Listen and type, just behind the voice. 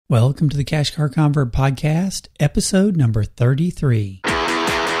Welcome to the Cash Car Convert Podcast, episode number 33.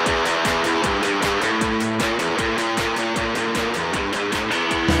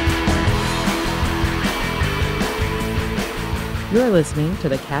 You're listening to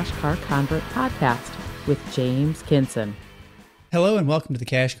the Cash Car Convert Podcast with James Kinson. Hello and welcome to the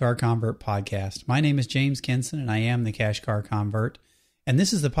Cash Car Convert Podcast. My name is James Kinson and I am the Cash Car Convert. And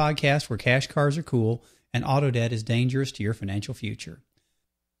this is the podcast where cash cars are cool and auto debt is dangerous to your financial future.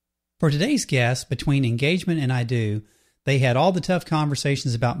 For today's guest, between engagement and I do, they had all the tough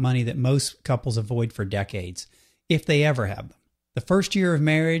conversations about money that most couples avoid for decades, if they ever have them. The first year of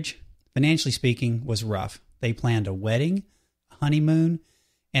marriage, financially speaking, was rough. They planned a wedding, a honeymoon,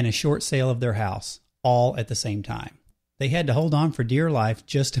 and a short sale of their house, all at the same time. They had to hold on for dear life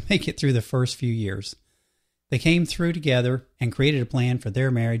just to make it through the first few years. They came through together and created a plan for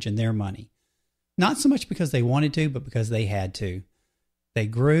their marriage and their money. Not so much because they wanted to, but because they had to. They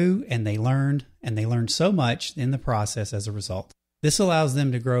grew and they learned so much in the process as a result. This allows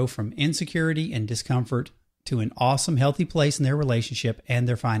them to grow from insecurity and discomfort to an awesome, healthy place in their relationship and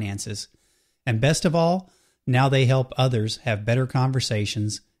their finances. And best of all, now they help others have better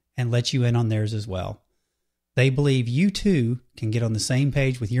conversations and let you in on theirs as well. They believe you too can get on the same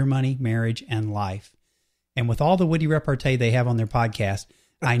page with your money, marriage, and life. And with all the witty repartee they have on their podcast,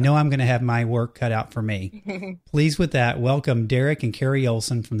 I know I'm going to have my work cut out for me. Please, with that, welcome Derek and Carrie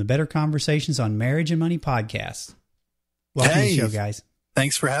Olsen from the Better Conversations on Marriage and Money podcast. Welcome to the show, guys.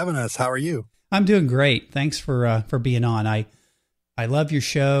 Thanks for having us. How are you? I'm doing great. Thanks for being on. I love your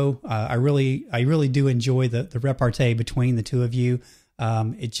show. I really do enjoy the repartee between the two of you.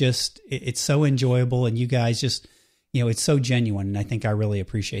 It's so enjoyable, and you guys just, it's so genuine, and I think I really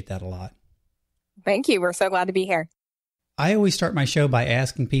appreciate that a lot. Thank you. We're so glad to be here. I always start my show by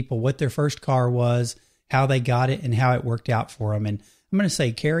asking people what their first car was, how they got it, and how it worked out for them. And I'm going to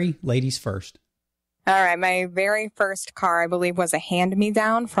say, Carrie, ladies first. All right. My very first car, I believe, was a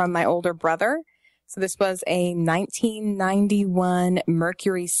hand-me-down from my older brother. So this was a 1991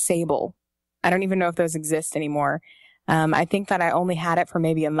 Mercury Sable. I don't even know if those exist anymore. I think that I only had it for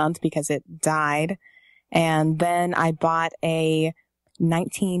maybe a month because it died. And then I bought a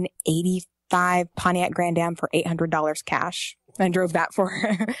 1985 Pontiac Grand Am for $800 cash. I drove that for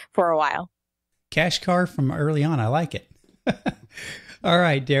a while. Cash car from early on. I like it. All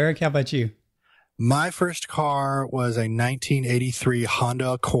right, Derek, how about you? My first car was a 1983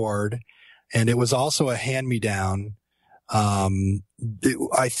 Honda Accord, and it was also a hand-me-down. I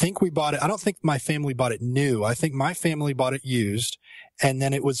think we bought it. I don't think my family bought it new. I think my family bought it used. And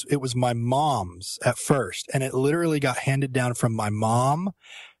then it was my mom's at first. And it literally got handed down from my mom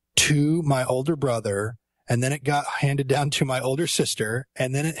to my older brother, and then it got handed down to my older sister,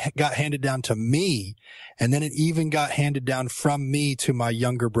 and then it got handed down to me, and then it even got handed down from me to my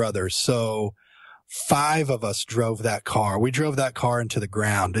younger brother. So 5 of us drove that car. We drove that car into the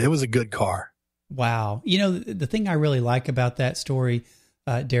ground. It was a good car. Wow. The thing I really like about that story,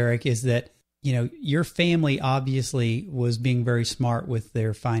 Derek, is that, your family obviously was being very smart with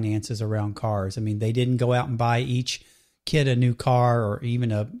their finances around cars. I mean, they didn't go out and buy each kid a new car or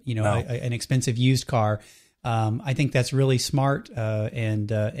even an expensive used car. I think that's really smart. And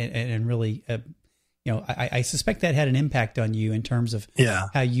really, I suspect that had an impact on you in terms of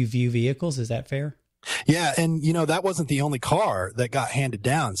how you view vehicles. Is that fair? Yeah. And, that wasn't the only car that got handed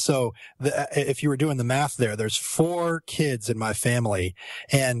down. So if you were doing the math there's 4 kids in my family.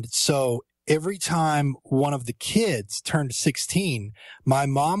 And so every time one of the kids turned 16, my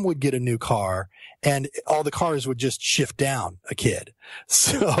mom would get a new car and all the cars would just shift down a kid.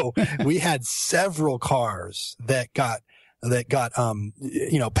 So we had several cars that got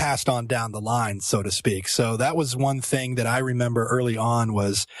passed on down the line, so to speak. So that was one thing that I remember early on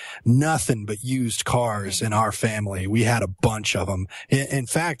was nothing but used cars in our family. We had a bunch of them. In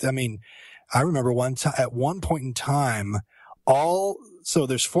fact, I remember at one point in time, so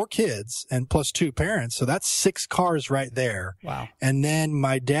there's 4 kids and plus 2 parents. So that's 6 cars right there. Wow. And then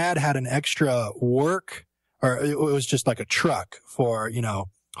my dad had an extra or it was just like a truck for,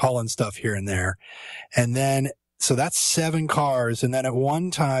 hauling stuff here and there. And then, so that's 7 cars. And then at one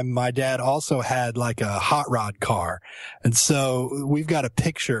time, my dad also had like a hot rod car. And so we've got a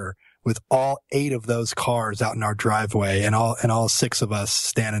picture with all 8 of those cars out in our driveway and all 6 of us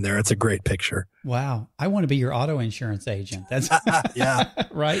standing there. It's a great picture. Wow. I want to be your auto insurance agent. That's yeah.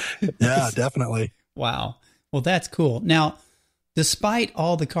 Right? Yeah, definitely. Wow. Well, that's cool. Now, despite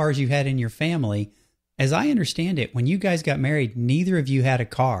all the cars you had in your family, as I understand it, when you guys got married, neither of you had a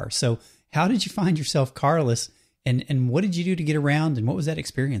car. So how did you find yourself carless and what did you do to get around and what was that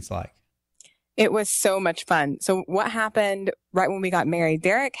experience like? It was so much fun. So what happened right when we got married,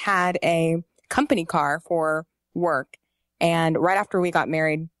 Derek had a company car for work. And right after we got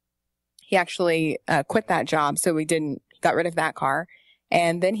married, he actually quit that job. So we got rid of that car.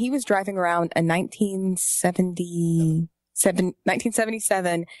 And then he was driving around a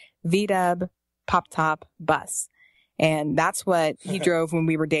 1977 VW pop-top bus. And that's what he drove when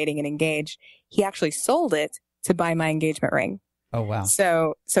we were dating and engaged. He actually sold it to buy my engagement ring. Oh, wow.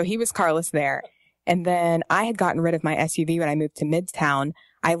 So he was carless there. And then I had gotten rid of my SUV when I moved to Midtown.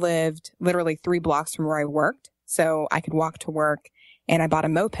 I lived literally 3 blocks from where I worked, so I could walk to work, and I bought a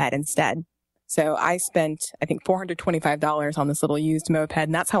moped instead. So I spent, I think, $425 on this little used moped,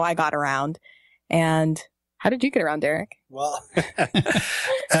 and that's how I got around. And how did you get around, Derek? Well,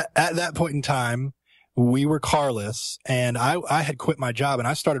 at that point in time, we were carless, and I had quit my job, and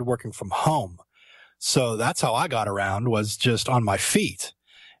I started working from home. So that's how I got around, was just on my feet.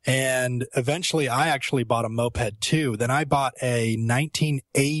 And eventually I actually bought a moped too. Then I bought a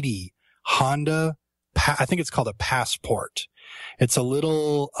 1980 Honda, I think it's called a Passport. It's a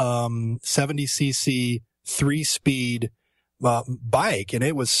little 70cc 3-speed bike, and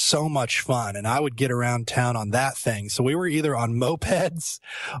it was so much fun. And I would get around town on that thing. So we were either on mopeds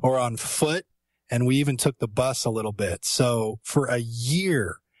or on foot, and we even took the bus a little bit. So for a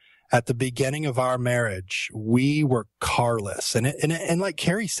year, at the beginning of our marriage, we were carless. And like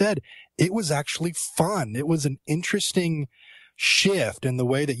Carrie said, it was actually fun. It was an interesting shift in the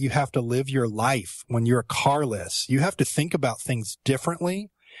way that you have to live your life when you're carless. You have to think about things differently.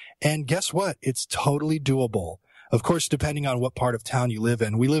 And guess what? It's totally doable. Of course, depending on what part of town you live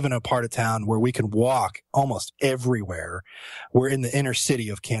in. We live in a part of town where we can walk almost everywhere. We're in the inner city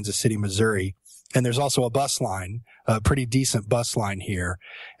of Kansas City, Missouri. And there's also a bus line, a pretty decent bus line here.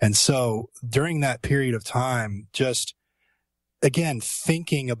 And so during that period of time, just again,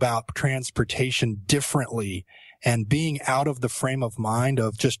 thinking about transportation differently and being out of the frame of mind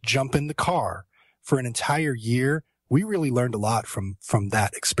of just jump in the car for an entire year, we really learned a lot from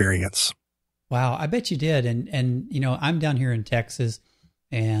that experience. Wow. I bet you did. And, you know, I'm down here in Texas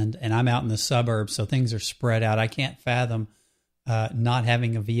and I'm out in the suburbs. So things are spread out. I can't fathom not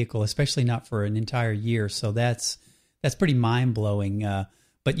having a vehicle, especially not for an entire year. So that's pretty mind blowing.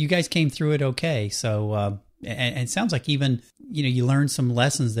 But you guys came through it okay. So, and it sounds like even, you know, you learned some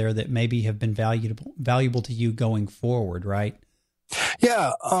lessons there that maybe have been valuable to you going forward, right?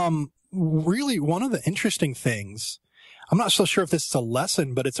 Yeah. Really one of the interesting things, I'm not so sure if this is a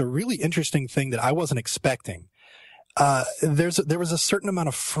lesson, but it's a really interesting thing that I wasn't expecting. There was a certain amount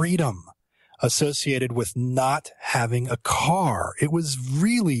of freedom associated with not having a car. It was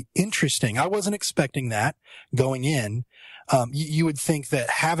really interesting. I wasn't expecting that going in. You would think that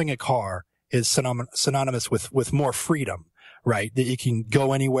having a car is synonymous with more freedom, right? That you can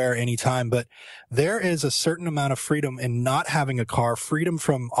go anywhere, anytime. But there is a certain amount of freedom in not having a car, freedom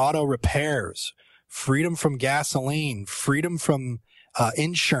from auto repairs, freedom from gasoline, freedom from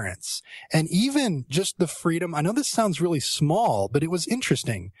insurance, and even just the freedom. I know this sounds really small, but it was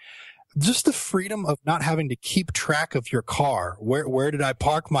interesting. Just the freedom of not having to keep track of your car. Where did I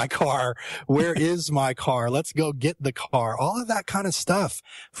park my car? Where is my car? Let's go get the car. All of that kind of stuff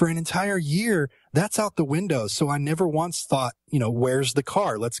for an entire year, that's out the window. So I never once thought, you know, where's the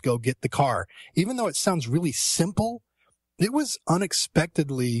car? Let's go get the car. Even though it sounds really simple, it was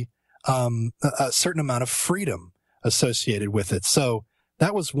unexpectedly a certain amount of freedom associated with it. So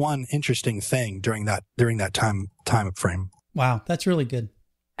that was one interesting thing during that time frame. Wow, that's really good.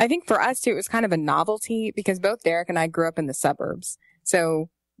 I think for us too, it was kind of a novelty because both Derek and I grew up in the suburbs.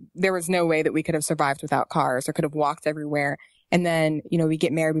 So there was no way that we could have survived without cars or could have walked everywhere. And then, you know, we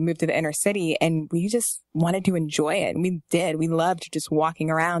get married, we moved to the inner city and we just wanted to enjoy it. And we did. We loved just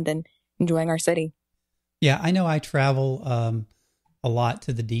walking around and enjoying our city. Yeah, I know I travel a lot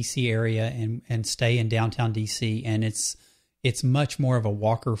to the DC area and stay in downtown DC, and it's much more of a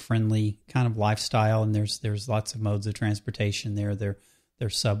walker friendly kind of lifestyle. And there's lots of modes of transportation there. Their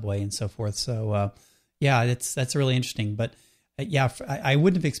subway and so forth. So, yeah, that's really interesting. But yeah, I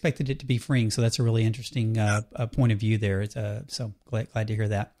wouldn't have expected it to be freeing. So that's a really interesting point of view there. So glad to hear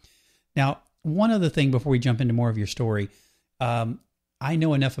that. Now, one other thing before we jump into more of your story, I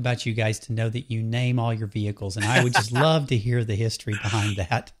know enough about you guys to know that you name all your vehicles, and I would just love to hear the history behind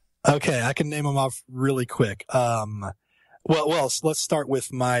that. Okay, I can name them off really quick. Well, let's start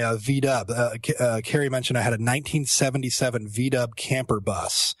with my VW. Carrie mentioned I had a 1977 VW camper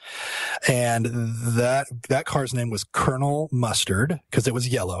bus, and that car's name was Colonel Mustard because it was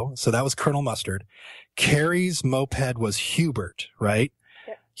yellow. So that was Colonel Mustard. Carrie's moped was Hubert, right?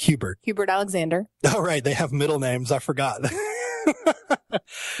 Yeah. Hubert Alexander. Oh, right. They have middle names. I forgot.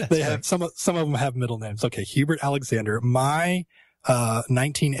 They have some of them have middle names. Okay, Hubert Alexander. My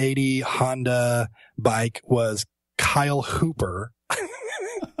 1980 Honda bike was Kyle Hooper.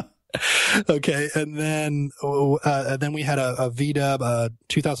 Okay, and then we had a VW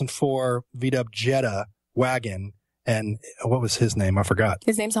 2004 VW Jetta wagon, and what was his name? I forgot.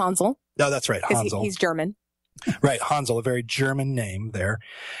 His name's Hansel. Oh, that's right, Hansel. He's German. Right, Hansel, a very German name there.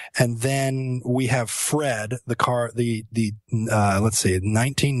 And then we have Fred, the car, let's see,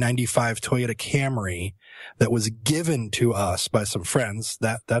 1995 Toyota Camry that was given to us by some friends.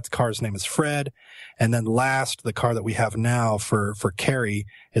 That car's name is Fred. And then last, the car that we have now for Carrie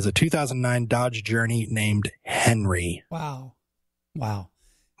is a 2009 Dodge Journey named Henry. Wow.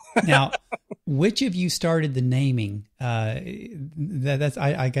 Now, which of you started the naming? That's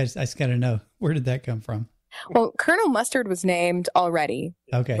I guess I just got to know, where did that come from? Well, Colonel Mustard was named already.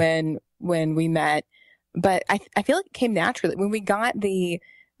 Okay. When we met, but I feel like it came naturally when we got the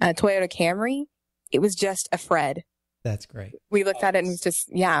Toyota Camry. It was just a Fred. That's great. We looked at it and it was just,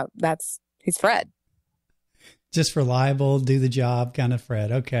 he's Fred. Just reliable, do the job kind of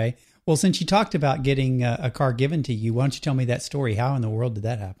Fred. Okay. Well, since you talked about getting a car given to you, why don't you tell me that story? How in the world did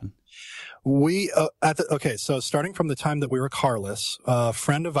that happen? So starting from the time that we were carless, a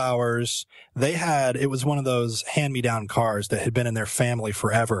friend of ours, it was one of those hand-me-down cars that had been in their family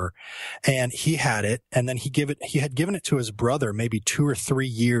forever. And he had it, and then he had given it to his brother maybe 2 or 3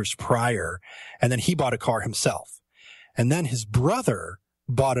 years prior. And then he bought a car himself. And then his brother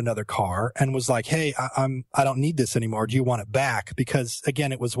bought another car and was like, "Hey, I don't need this anymore. Do you want it back?" Because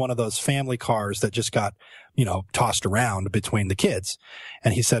again, it was one of those family cars that just got, tossed around between the kids.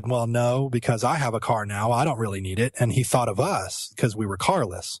 And he said, "Well, no, because I have a car now. I don't really need it." And he thought of us because we were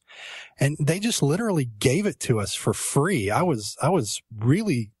carless, and they just literally gave it to us for free. I was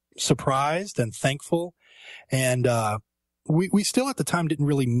really surprised and thankful. And, we still at the time didn't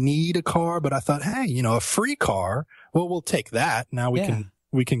really need a car, but I thought, hey, a free car. Well, we'll take that. Now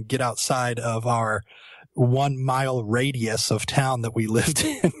we can get outside of our 1 mile radius of town that we lived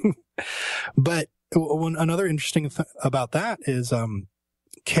in. But another interesting about that is,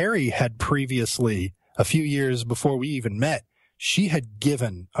 Carrie had previously, a few years before we even met, she had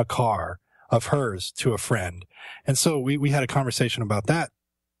given a car of hers to a friend. And so we had a conversation about that.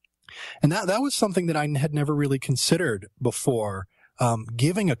 And that was something that I had never really considered before.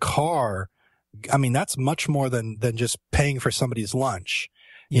 Giving a car, I mean, that's much more than just paying for somebody's lunch.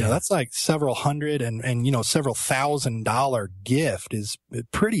 That's like several hundred and several $1,000 gift is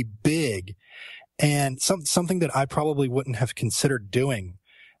pretty big. And something that I probably wouldn't have considered doing,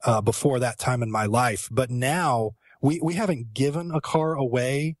 before that time in my life. But now we haven't given a car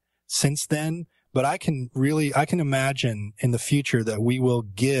away since then. But I can imagine in the future that we will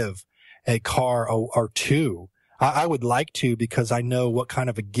give a car or two. I would like to, because I know what kind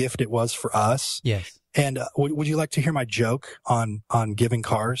of a gift it was for us. Yes. And would you like to hear my joke on giving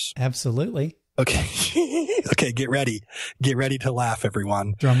cars? Absolutely. Okay. Okay. Get ready to laugh,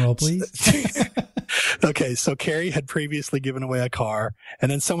 everyone. Drum roll, please. Okay. So Carrie had previously given away a car, and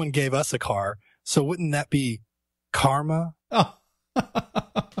then someone gave us a car. So wouldn't that be karma? Oh.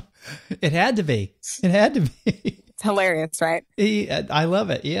 It had to be. It's hilarious, right? I love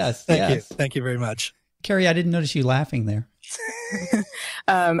it. Yes. Thank you. Thank you very much. Carrie, I didn't notice you laughing there.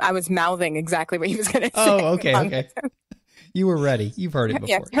 I was mouthing exactly what he was going to say. Oh, okay. You were ready. You've heard it before.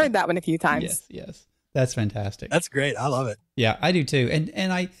 Yeah, I've heard that one a few times. Yes. That's fantastic. That's great. I love it. Yeah, I do too.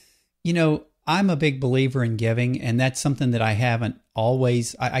 And I, I'm a big believer in giving, and that's something that I haven't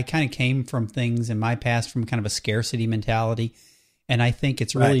always, I kind of came from things in my past from kind of a scarcity mentality. And I think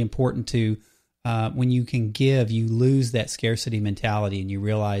it's really important to, when you can give, you lose that scarcity mentality, and you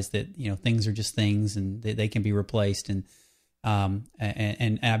realize that, things are just things, and they can be replaced. And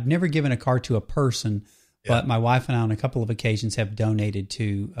I've never given a car to a person, but my wife and I on a couple of occasions have donated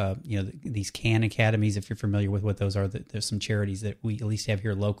to, these can academies. If you're familiar with what those are, there's some charities that we at least have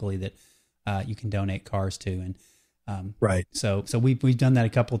here locally that you can donate cars to. And so we've done that a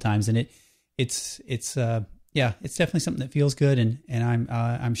couple of times, and it's definitely something that feels good, and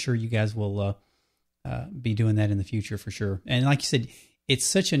I'm sure you guys will be doing that in the future for sure. And like you said, it's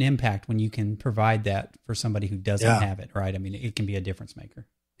such an impact when you can provide that for somebody who doesn't have it, right? I mean, it can be a difference maker.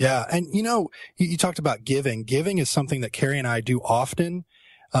 Yeah. And you talked about giving. Giving is something that Carrie and I do often,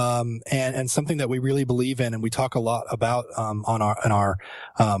 and something that we really believe in, and we talk a lot about on our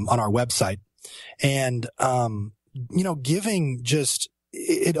website. And giving just,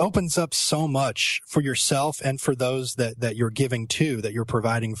 it opens up so much for yourself and for those that you're giving to, that you're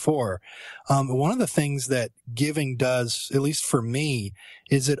providing for. One of the things that giving does, at least for me,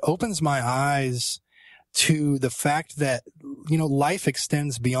 is it opens my eyes to the fact that, life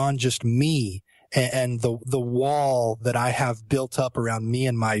extends beyond just me and the wall that I have built up around me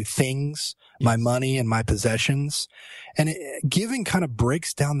and my things, my money and my possessions. And giving kind of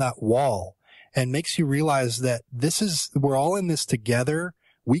breaks down that wall and makes you realize that we're all in this together.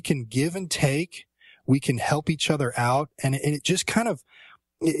 We can give and take. We can help each other out. And it just kind of,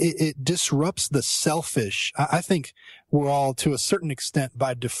 it disrupts the selfish. I think we're all, to a certain extent,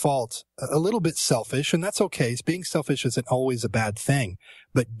 by default, a little bit selfish, and that's okay. Being selfish isn't always a bad thing,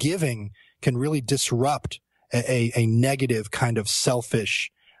 but giving can really disrupt a negative kind of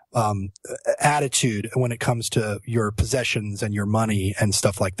selfish attitude when it comes to your possessions and your money and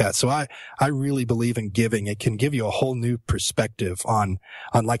stuff like that. So I really believe in giving. It can give you a whole new perspective on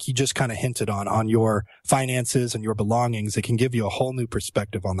like you just kind of hinted on your finances and your belongings. It can give you a whole new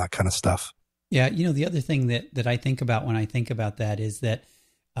perspective on that kind of stuff. Yeah. The other thing that I think about when I think about that is that,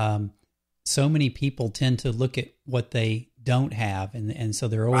 so many people tend to look at what they don't have. And so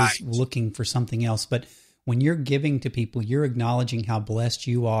they're always looking for something else. But when you're giving to people, you're acknowledging how blessed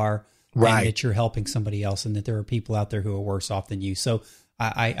you are, and that you're helping somebody else, and that there are people out there who are worse off than you. So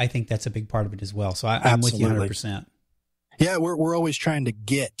I think that's a big part of it as well. So I'm with you 100%. Yeah, we're always trying to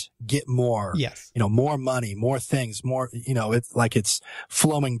get more. Yes. More money, more things, more, it's like it's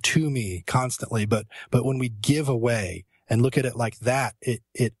flowing to me constantly. But when we give away and look at it like that,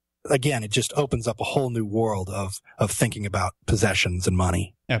 it just opens up a whole new world of thinking about possessions and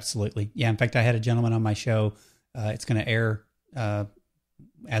money. Absolutely. Yeah. In fact, I had a gentleman on my show. It's going to air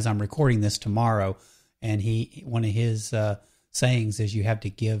as I'm recording this tomorrow. And one of his sayings is you have to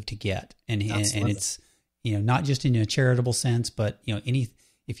give to get. And it's, not just in a charitable sense, but,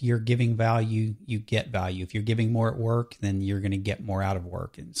 if you're giving value, you get value. If you're giving more at work, then you're going to get more out of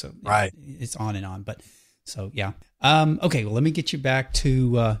work. And so it's on and on. But so, yeah. Okay. Well, let me get you back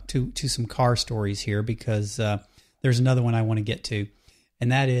to some car stories here, because there's another one I want to get to.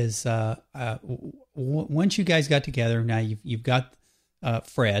 And that is, once you guys got together, now you've got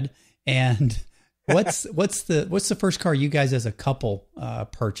Fred, and what's the first car you guys as a couple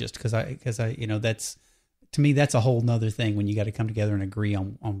purchased? Because that's, to me, that's a whole nother thing when you got to come together and agree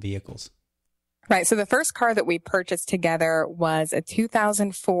on vehicles. Right. So the first car that we purchased together was a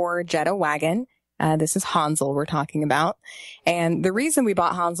 2004 Jetta wagon. This is Hansel we're talking about. And the reason we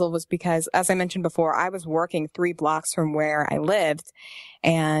bought Hansel was because, as I mentioned before, I was working 3 blocks from where I lived.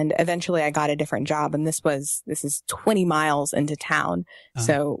 And eventually I got a different job. And this is 20 miles into town. Uh-huh.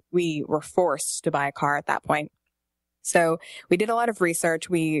 So we were forced to buy a car at that point. So we did a lot of research.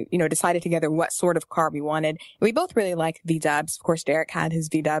 We, decided together what sort of car we wanted. We both really liked V-dubs. Of course, Derek had his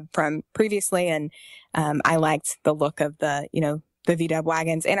V-dub from previously. And, I liked the look of the V-dub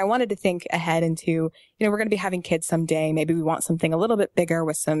wagons. And I wanted to think ahead into, we're going to be having kids someday. Maybe we want something a little bit bigger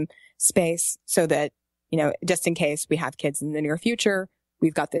with some space so that, just in case we have kids in the near future,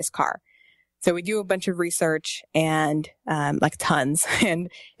 we've got this car. So we do a bunch of research and, tons,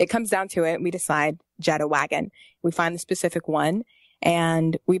 and it comes down to it. We decide Jetta wagon. We find the specific one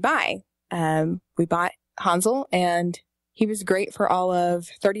and we buy. We bought Hansel, and he was great for all of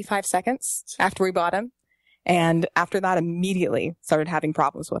 35 seconds after we bought him. And after that, immediately started having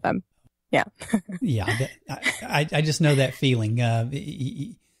problems with him. Yeah. Yeah. I just know that feeling.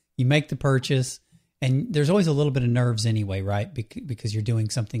 You make the purchase, and there's always a little bit of nerves anyway, right? Because you're doing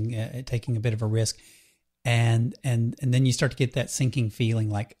something, taking a bit of a risk. And then you start to get that sinking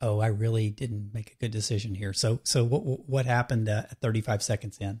feeling like, oh, I really didn't make a good decision here. So what happened at 35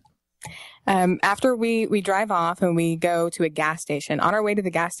 seconds in? After we drive off and we go to a gas station, on our way to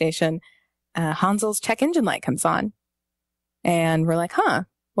the gas station, Hansel's check engine light comes on, and we're like,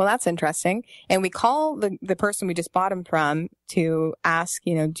 well, that's interesting. And we call the person we just bought him from to ask,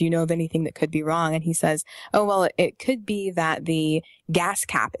 do you know of anything that could be wrong? And he says, oh, well, it could be that the gas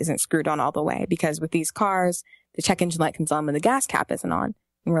cap isn't screwed on all the way, because with these cars, the check engine light comes on when the gas cap isn't on.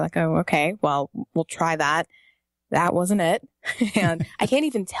 And we're like, oh, okay, well, we'll try that. That wasn't it. And I can't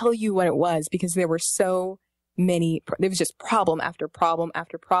even tell you what it was, because there were so many, there was just problem after problem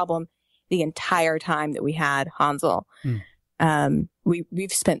after problem the entire time that we had Hansel.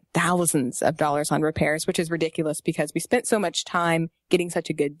 We've spent thousands of dollars on repairs, which is ridiculous because we spent so much time getting such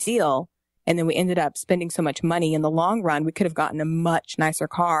a good deal. And then we ended up spending so much money in the long run. We could have gotten a much nicer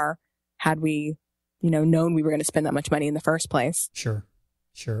car had we, known we were going to spend that much money in the first place. Sure.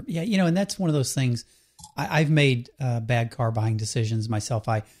 Yeah. And that's one of those things. I've made bad car buying decisions myself.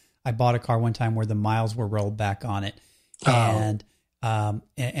 I bought a car one time where the miles were rolled back on it. And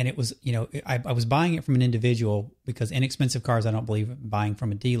it was, I was buying it from an individual, because inexpensive cars, I don't believe in buying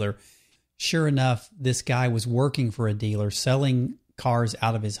from a dealer. Sure enough, this guy was working for a dealer selling cars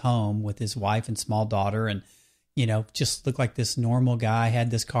out of his home with his wife and small daughter, and just looked like this normal guy.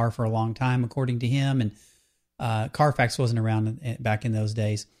 Had this car for a long time, according to him, and Carfax wasn't around back in those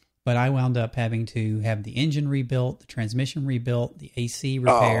days. But I wound up having to have the engine rebuilt, the transmission rebuilt, the AC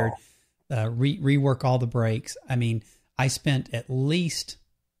repaired, rework all the brakes. I mean, I spent at least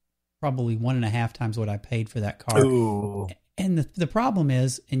probably 1.5 times what I paid for that car. Ooh. And the problem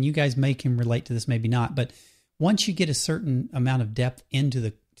is, and you guys may can relate to this, maybe not, but once you get a certain amount of depth into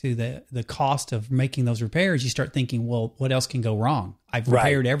the cost of making those repairs, you start thinking, well, what else can go wrong? I've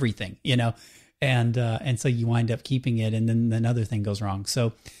repaired everything, and so you wind up keeping it, and then another thing goes wrong.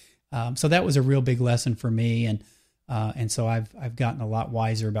 So that was a real big lesson for me, and so I've gotten a lot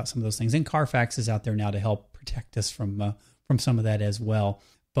wiser about some of those things. And Carfax is out there now to help protect us from some of that as well.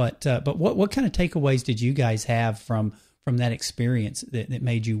 But what kind of takeaways did you guys have from that experience that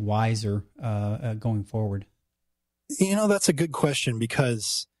made you wiser going forward? That's a good question,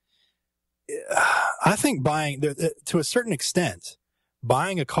 because I think to a certain extent,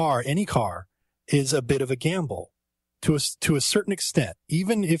 buying a car, any car, is a bit of a gamble to a certain extent,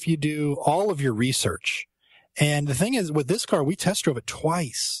 even if you do all of your research. And the thing is, with this car, we test drove it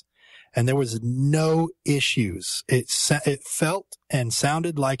twice, and there was no issues. It felt and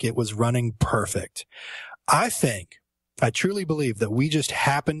sounded like it was running perfect. I truly believe that we just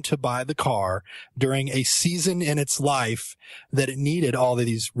happened to buy the car during a season in its life that it needed all of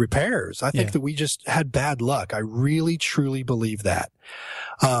these repairs. I think that we just had bad luck. I really, truly believe that.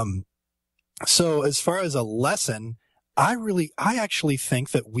 So as far as a lesson, I actually think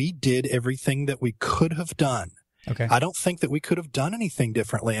that we did everything that we could have done. Okay. I don't think that we could have done anything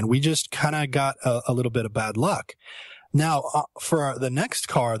differently, and we just kind of got a little bit of bad luck. Now, for the next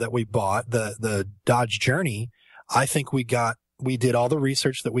car that we bought, the Dodge Journey, I think we did all the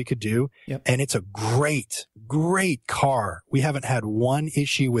research that we could do, and it's a great, great car. We haven't had one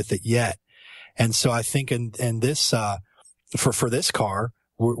issue with it yet. And so I think in this, for this car,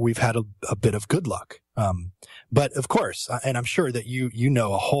 we've had a bit of good luck. But of course, and I'm sure that you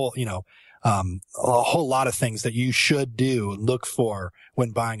know a whole lot of things that you should do and look for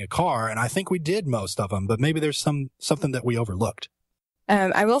when buying a car. And I think we did most of them, but maybe there's something that we overlooked.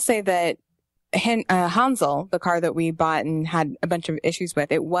 I will say that Hansel, the car that we bought and had a bunch of issues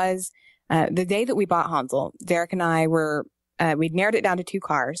with, it was the day that we bought Hansel, Derek and I we'd narrowed it down to 2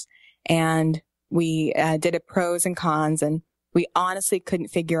 cars, and we did a pros and cons, and we honestly couldn't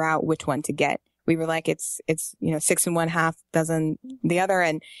figure out which one to get. We were like, it's 6 1/2 dozen the other,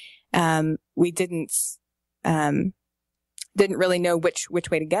 and we didn't really know which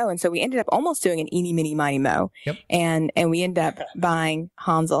way to go. And so we ended up almost doing an eeny, meeny, miny, mo. Yep. And we ended up buying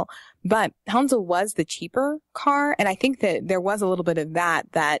Hansel. But Hansel was the cheaper car. And I think that there was a little bit of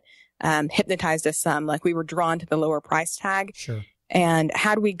that hypnotized us some. Like, we were drawn to the lower price tag. Sure. And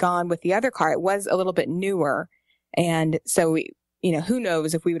had we gone with the other car, it was a little bit newer. And so we, who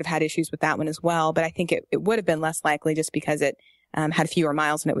knows if we would have had issues with that one as well. But I think it would have been less likely just because it had fewer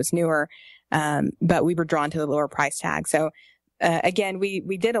miles and it was newer. But we were drawn to the lower price tag. So, again,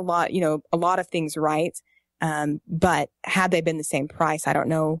 we did a lot of things right. But had they been the same price, I don't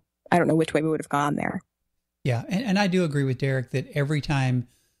know which way we would have gone there. Yeah. And I do agree with Derek that every time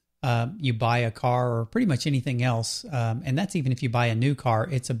you buy a car or pretty much anything else, and that's even if you buy a new car,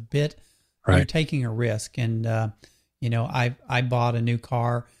 it's a bit, you're taking a risk. And, I bought a new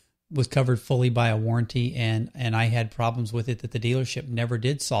car, was covered fully by a warranty, and I had problems with it that the dealership never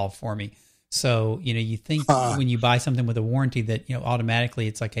did solve for me. So, you think when you buy something with a warranty that, automatically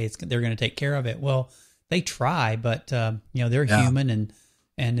it's like, hey, they're going to take care of it. Well, they try, but, they're human,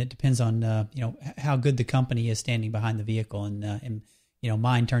 and it depends on, how good the company is standing behind the vehicle. And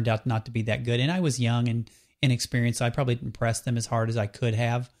mine turned out not to be that good. And I was young and inexperienced, so I probably didn't press them as hard as I could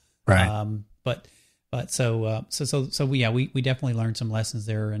have. Right. So we definitely learned some lessons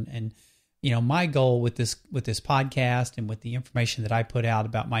there. And my goal with this podcast and with the information that I put out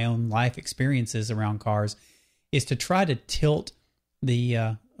about my own life experiences around cars is to try to tilt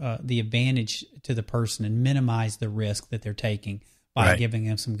the advantage to the person and minimize the risk that they're taking by giving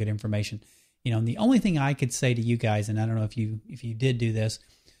them some good information. And the only thing I could say to you guys, and I don't know if you did do this,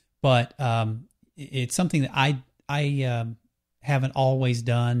 but it's something that I haven't always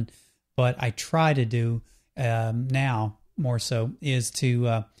done, but I try to do now more so, is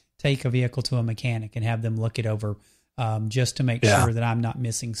to take a vehicle to a mechanic and have them look it over, just to make sure that I'm not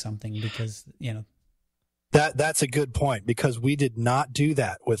missing something, because that's a good point, because we did not do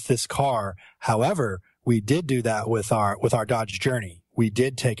that with this car. However, we did do that with our Dodge Journey. We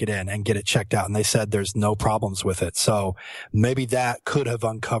did take it in and get it checked out, and they said there's no problems with it. So maybe that could have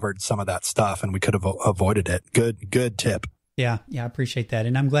uncovered some of that stuff, and we could have avoided it. Good tip. Yeah, I appreciate that,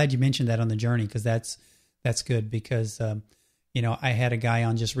 and I'm glad you mentioned that on the journey, because that's good, because I had a guy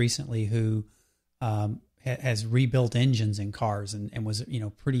on just recently who has rebuilt engines in cars and was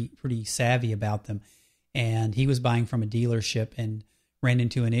pretty savvy about them, and he was buying from a dealership and ran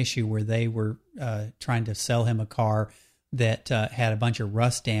into an issue where they were trying to sell him a car that had a bunch of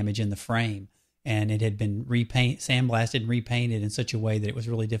rust damage in the frame, and it had been sandblasted and repainted in such a way that it was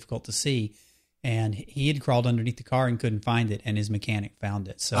really difficult to see. And he had crawled underneath the car and couldn't find it, and his mechanic found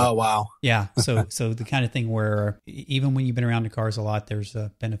it. So, oh, wow. Yeah. So the kind of thing where even when you've been around the cars a lot, there's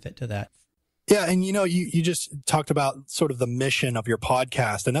a benefit to that. Yeah. And, you just talked about sort of the mission of your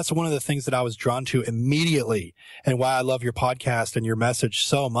podcast. And that's one of the things that I was drawn to immediately, and why I love your podcast and your message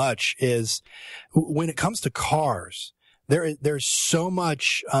so much is when it comes to cars, there's so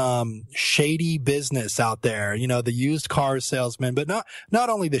much shady business out there, the used car salesman, but not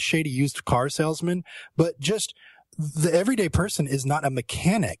only the shady used car salesman, but just the everyday person is not a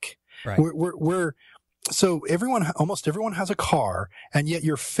mechanic. Right. So almost everyone has a car, and yet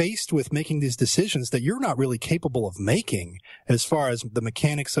you're faced with making these decisions that you're not really capable of making as far as the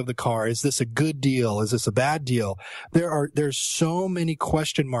mechanics of the car. Is this a good deal? Is this a bad deal? There's so many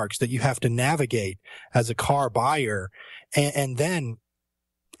question marks that you have to navigate as a car buyer. And then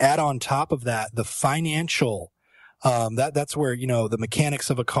add on top of that, the financial, that's where, the mechanics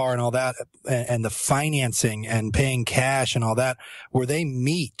of a car and all that, and the financing and paying cash and all that, where they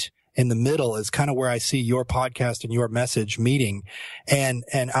meet in the middle is kind of where I see your podcast and your message meeting. And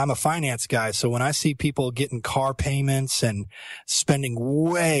I'm a finance guy. So when I see people getting car payments and spending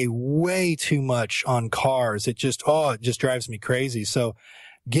way, way too much on cars, it just drives me crazy. So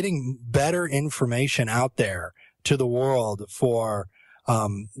getting better information out there to the world for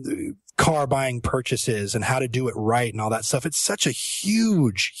car buying purchases and how to do it right and all that stuff. It's such a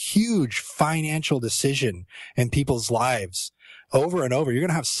huge, huge financial decision in people's lives over and over. You're going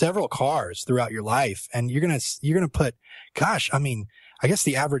to have several cars throughout your life, and you're going to put, I guess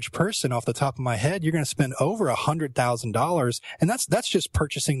the average person, off the top of my head, you're going to spend over $100,000. And that's just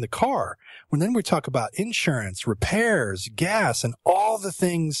purchasing the car. When then we talk about insurance, repairs, gas, and all the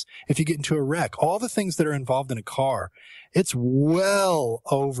things, if you get into a wreck, all the things that are involved in a car, it's well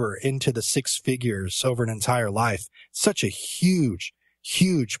over into the six figures over an entire life. Such a huge,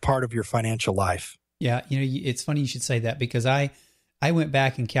 huge part of your financial life. Yeah. It's funny you should say that, because I went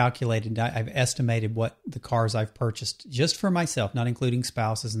back and calculated, I've estimated what the cars I've purchased just for myself, not including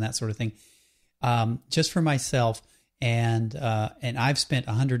spouses and that sort of thing, just for myself. And I've spent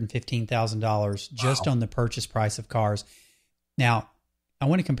 $115,000 just on the purchase price of cars. Now, I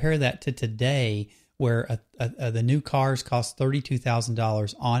want to compare that to today, where the new cars cost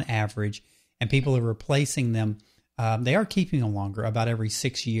 $32,000 on average, and people are replacing them. They are keeping them longer, about every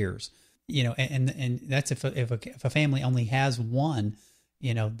 6 years. And that's if a family only has one,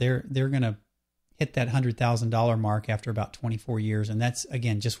 they're going to hit that $100,000 mark after about 24 years. And that's,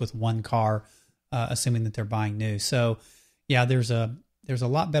 again, just with one car, assuming that they're buying new. So yeah, there's a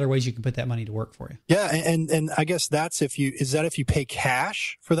lot better ways you can put that money to work for you. Yeah. And I guess if you pay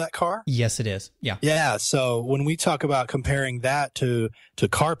cash for that car? Yes, it is. Yeah. Yeah. So when we talk about comparing that to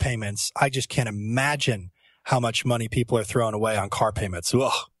car payments, I just can't imagine how much money people are throwing away on car payments.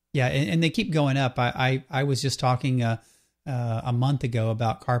 Ugh. Yeah, and they keep going up. I was just talking a month ago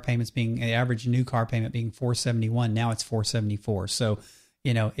about car payments being, the average new car payment being $471. Now it's $474. So,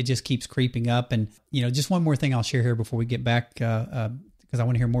 it just keeps creeping up. And, just one more thing I'll share here before we get back, because I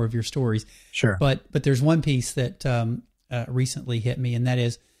want to hear more of your stories. Sure. But there's one piece that recently hit me, and that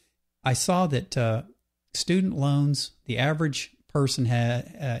is I saw that student loans, the average person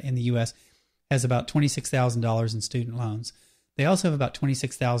in the U.S. has about $26,000 in student loans. They also have about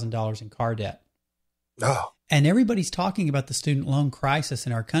 $26,000 in car debt. Oh. And everybody's talking about the student loan crisis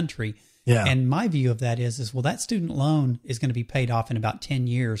in our country. Yeah. And my view of that is that student loan is going to be paid off in about 10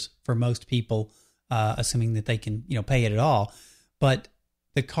 years for most people, assuming that they can, pay it at all. But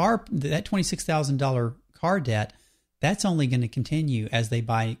that $26,000 car debt, that's only going to continue as they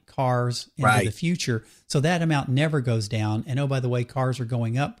buy cars into the future. So that amount never goes down. And oh, by the way, cars are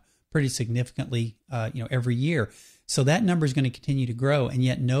going up pretty significantly, every year. So that number is going to continue to grow, and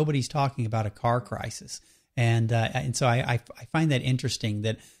yet nobody's talking about a car crisis. And so I find that interesting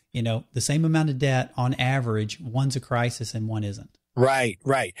that, the same amount of debt on average, one's a crisis and one isn't. Right.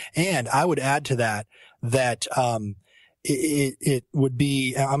 And I would add to that it would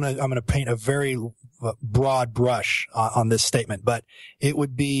be, I'm going to paint a very broad brush on this statement, but it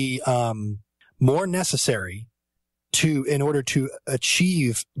would be more necessary in order to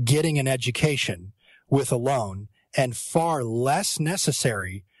achieve getting an education with a loan, and far less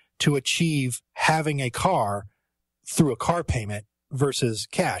necessary to achieve having a car through a car payment versus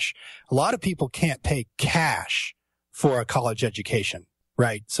cash. A lot of people can't pay cash for a college education,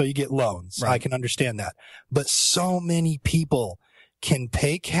 right? So you get loans. Right. I can understand that. But so many people can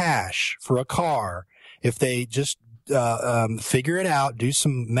pay cash for a car if they just figure it out, do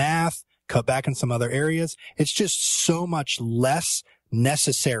some math, cut back in some other areas. It's just so much less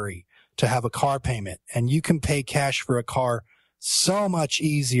necessary to have a car payment. And you can pay cash for a car so much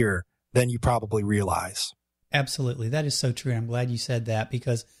easier than you probably realize. Absolutely. That is so true. I'm glad you said that,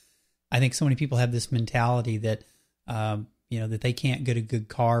 because I think so many people have this mentality that, that they can't get a good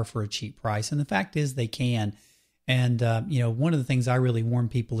car for a cheap price. And the fact is they can. And, one of the things I really warn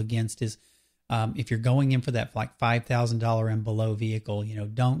people against is, if you're going in for that like $5,000 and below vehicle,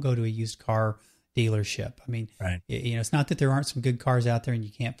 don't go to a used car dealership. I mean, right. It's not that there aren't some good cars out there and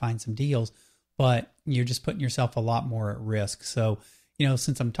you can't find some deals, but you're just putting yourself a lot more at risk. So,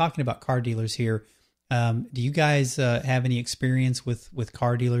 since I'm talking about car dealers here, do you guys have any experience with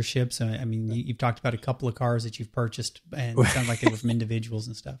car dealerships? I mean, you've talked about a couple of cars that you've purchased, and it sounds like they were from individuals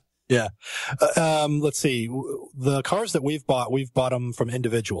and stuff. Yeah. Let's see. The cars that we've bought them from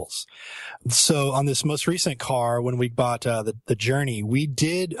individuals. So on this most recent car, when we bought the Journey, we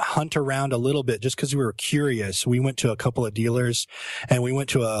did hunt around a little bit just because we were curious. We went to a couple of dealers, and we went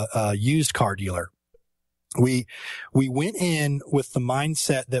to a used car dealer. We went in with the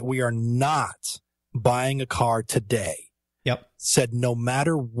mindset that we are not buying a car today. Yep. Said no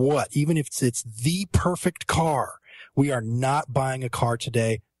matter what, even if it's the perfect car, we are not buying a car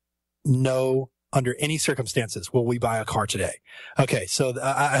today. No, under any circumstances will we buy a car today. Okay. So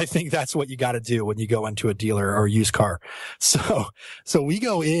I think that's what you got to do when you go into a dealer or used car. So we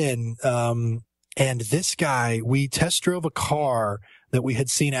go in, and this guy, we test drove a car that we had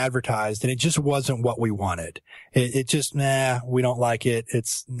seen advertised, and it just wasn't what we wanted. It just, we don't like it.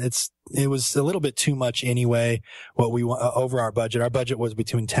 It was a little bit too much anyway, what we want over our budget. Our budget was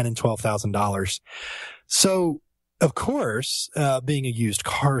between $10,000 and $12,000. So, of course, being a used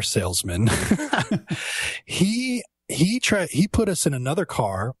car salesman, he put us in another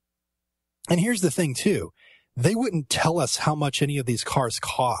car. And here's the thing too. They wouldn't tell us how much any of these cars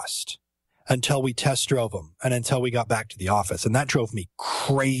cost until we test drove them and until we got back to the office. And that drove me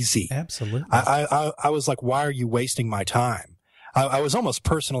crazy. Absolutely. I was like, why are you wasting my time? I was almost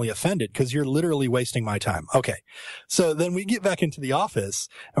personally offended because you're literally wasting my time. Okay. So then we get back into the office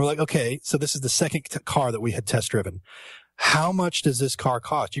and we're like, okay, so this is the second car that we had test driven. How much does this car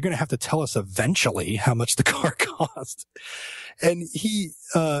cost? You're going to have to tell us eventually how much the car cost. And he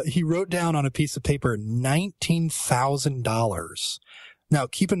wrote down on a piece of paper $19,000. Now,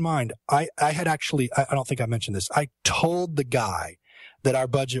 keep in mind, I had actually, I don't think I mentioned this. I told the guy that our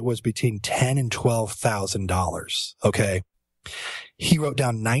budget was between $10,000 and $12,000. Okay. He wrote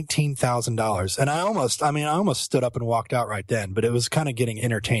down $19,000, and I almost stood up and walked out right then, but it was kind of getting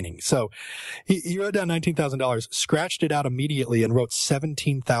entertaining. So he wrote down $19,000, scratched it out immediately, and wrote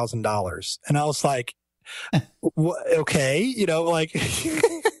 $17,000. And I was like, okay,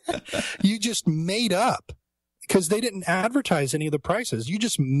 you just made up, because they didn't advertise any of the prices. You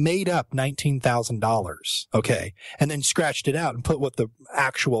just made up $19,000. Okay. And then scratched it out and put what the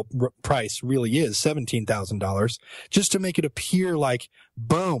actual price really is, $17,000, just to make it appear like,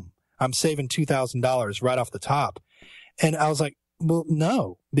 boom, I'm saving $2,000 right off the top. And I was like, well,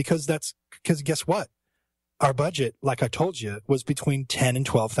 no, because guess what? Our budget, like I told you, was between $10,000 and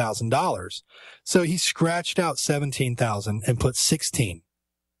 $12,000. So he scratched out $17,000 and put 16.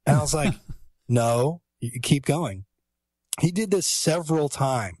 And I was like, no. You keep going. He did this several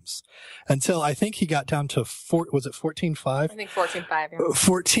times until I think he got down to was it 14.5? I think 14.5. Yeah.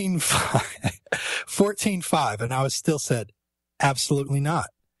 14.5. 14.5. And I was still said, absolutely not.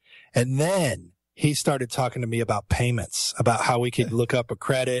 And then he started talking to me about payments, about how we could look up a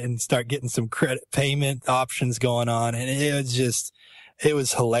credit and start getting some credit payment options going on. And it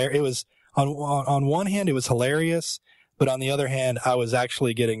was hilarious. It was on one hand, it was hilarious. But on the other hand, I was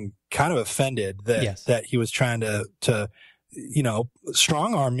actually getting kind of offended that he was trying to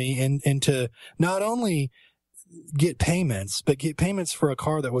strong arm me into not only get payments, but get payments for a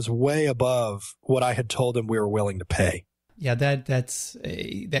car that was way above what I had told him we were willing to pay. Yeah,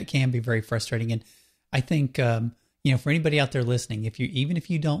 that can be very frustrating. And I think, for anybody out there listening, even if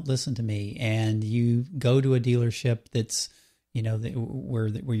you don't listen to me and you go to a dealership that's, where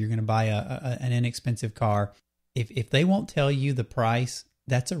you're going to buy an inexpensive car, if they won't tell you the price,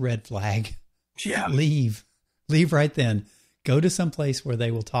 that's a red flag. Yeah. Leave right then. Go to some place where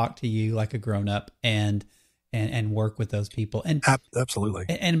they will talk to you like a grown up and work with those people. And absolutely.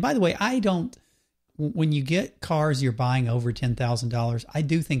 And by the way, when you get cars you're buying over $10,000, I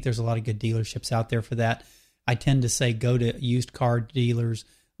do think there's a lot of good dealerships out there for that. I tend to say go to used car dealers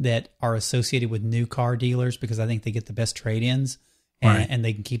that are associated with new car dealers because I think they get the best trade-ins and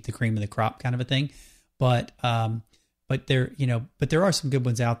they can keep the cream of the crop kind of a thing. But there are some good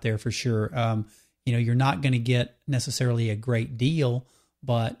ones out there for sure. You're not going to get necessarily a great deal,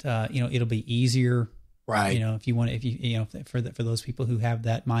 but it'll be easier, right? For those people who have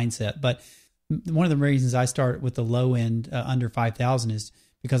that mindset. But one of the reasons I start with the low end under 5,000 is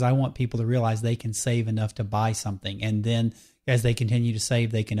because I want people to realize they can save enough to buy something, and then as they continue to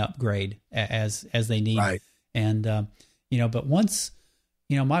save, they can upgrade as they need. Right. And but once,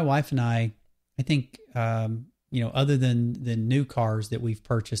 my wife and I think other than new cars that we've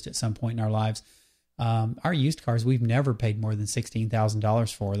purchased at some point in our lives, our used cars, we've never paid more than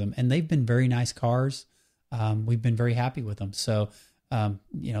 $16,000 for them, and they've been very nice cars. We've been very happy with them. So,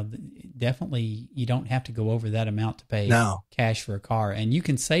 definitely you don't have to go over that amount to pay cash for a car, and you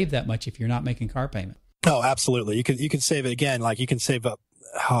can save that much if you're not making car payment. Oh, absolutely. You can save it again. Like you can save up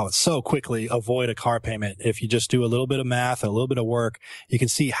so quickly, avoid a car payment. If you just do a little bit of math, a little bit of work, you can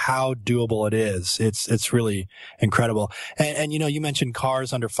see how doable it is. It's really incredible. And you mentioned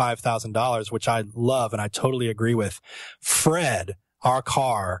cars under $5,000, which I love and I totally agree with. Fred, our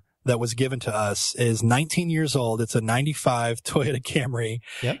car that was given to us, is 19 years old. It's a 95 Toyota Camry.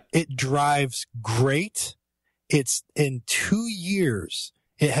 Yep. It drives great. It's in 2 years.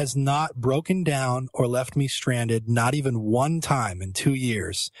 It has not broken down or left me stranded, not even one time in 2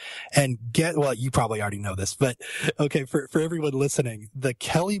 years. And you probably already know this, but okay, for everyone listening, the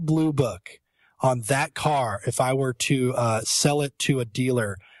Kelley Blue Book on that car, if I were to sell it to a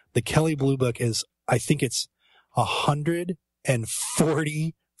dealer, the Kelley Blue Book is, I think it's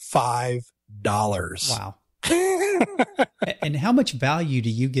 $145. Wow. And how much value do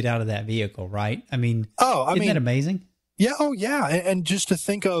you get out of that vehicle, right? I mean, isn't that amazing? Yeah. Oh, yeah. And just to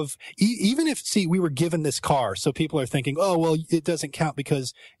think of, even if, we were given this car, so people are thinking, oh, well, it doesn't count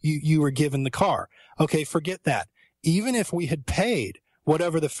because you were given the car. Okay, forget that. Even if we had paid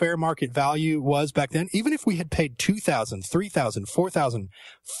whatever the fair market value was back then, even if we had paid $2,000, $3,000, $4,000,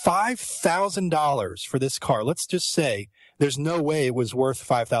 $5,000 for this car, let's just say there's no way it was worth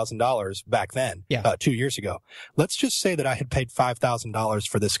 $5,000 back then, 2 years ago. Let's just say that I had paid $5,000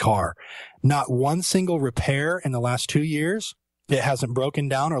 for this car. Not one single repair in the last 2 years. It hasn't broken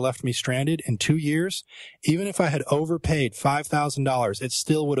down or left me stranded in 2 years. Even if I had overpaid $5,000, it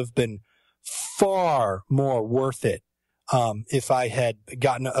still would have been far more worth it if I had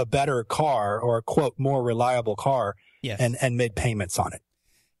gotten a better car or a, quote, more reliable car and made payments on it.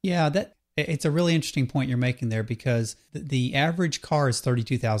 Yeah, it's a really interesting point you're making there, because the average car is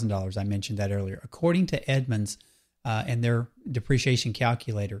 $32,000. I mentioned that earlier. According to Edmunds and their depreciation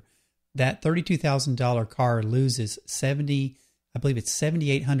calculator, that $32,000 car loses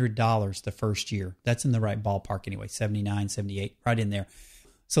 $7,800 the first year. That's in the right ballpark anyway, 79, 78, right in there.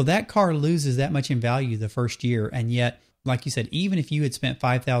 So that car loses that much in value the first year, and yet, like you said, even if you had spent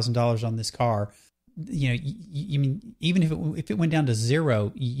 $5,000 on this car, you mean even if it went down to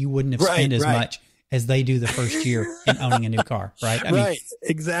zero, you wouldn't have spent as much as they do the first year in owning a new car, right? I mean,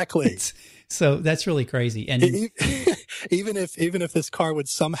 exactly. So that's really crazy. And even if this car would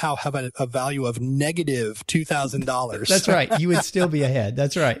somehow have a value of negative $2,000, that's right, you would still be ahead.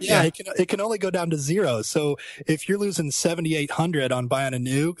 That's right. Yeah, it can only go down to zero. So if you're losing $7,800 on buying a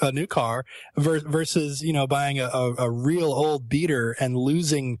new car versus buying a real old beater and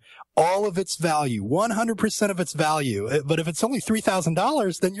losing all of its value, 100% of its value. But if it's only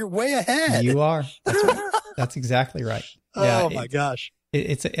 $3,000, then you're way ahead. You are. That's right. That's exactly right. Yeah, my gosh.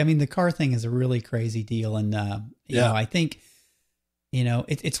 The car thing is a really crazy deal. And, I think,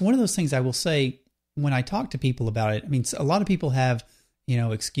 it's one of those things I will say when I talk to people about it. I mean, a lot of people have,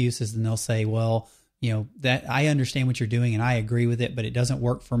 excuses, and they'll say, well, that I understand what you're doing and I agree with it, but it doesn't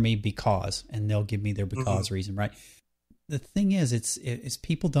work for me because, and they'll give me their because reason, right? The thing is, it's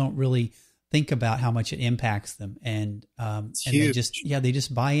people don't really think about how much it impacts them, and they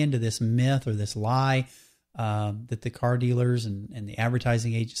just buy into this myth or this lie that the car dealers and the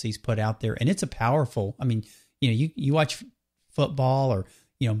advertising agencies put out there, and it's a powerful. I mean, you watch football or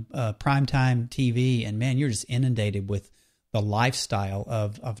primetime TV, and man, you're just inundated with the lifestyle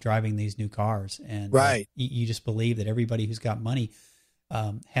of driving these new cars, and you just believe that everybody who's got money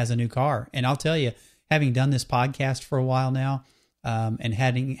has a new car. And I'll tell you, having done this podcast for a while now, and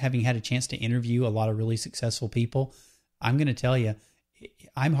having had a chance to interview a lot of really successful people, I'm going to tell you,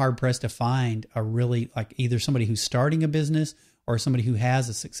 I'm hard pressed to find a really, like, either somebody who's starting a business or somebody who has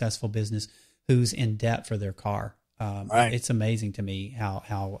a successful business who's in debt for their car. It's amazing to me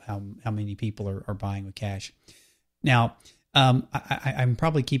how many people are buying with cash. Now, I'm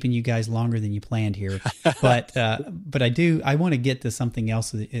probably keeping you guys longer than you planned here, but I want to get to something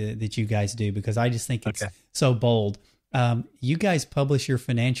else that you guys do, because I just think it's so bold. You guys publish your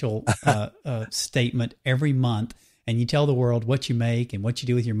financial statement every month, and you tell the world what you make and what you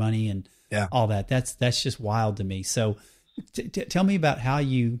do with your money and all that. That's just wild to me. So tell me about how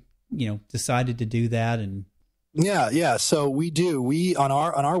you decided to do that. And Yeah. So we on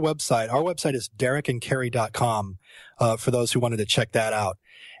our website is derekandcarrie.com, for those who wanted to check that out.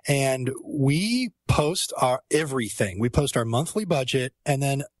 And we post our everything. We post our monthly budget, and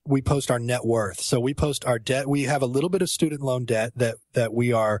then we post our net worth. So we post our debt. We have a little bit of student loan debt that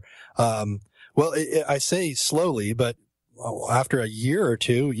we are, I say slowly, but after a year or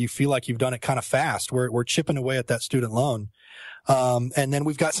two, you feel like you've done it kind of fast. We're chipping away at that student loan. And then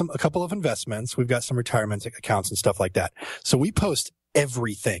we've got a couple of investments. We've got some retirement accounts and stuff like that. So we post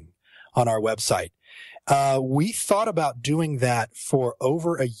everything on our website. We thought about doing that for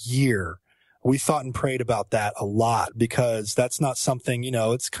over a year. We thought and prayed about that a lot, because that's not something,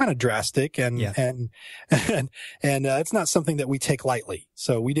 it's kind of drastic and it's not something that we take lightly.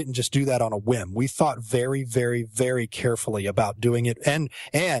 So we didn't just do that on a whim. We thought very, very, very carefully about doing it.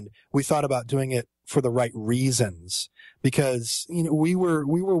 And we thought about doing it for the right reasons, because, we were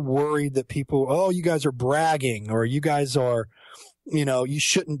worried that people, you guys are bragging, or you guys are, you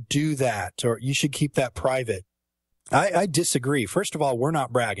shouldn't do that, or you should keep that private. I disagree. First of all, we're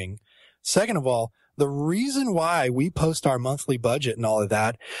not bragging. Second of all, the reason why we post our monthly budget and all of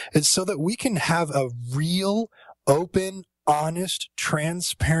that is so that we can have a real, open, honest,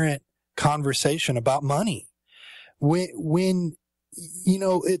 transparent conversation about money. When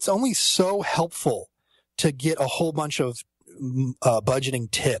it's only so helpful to get a whole bunch of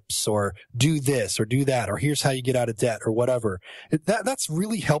budgeting tips, or do this or do that, or here's how you get out of debt, or whatever. That's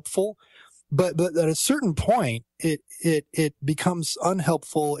really helpful. But at a certain point, it becomes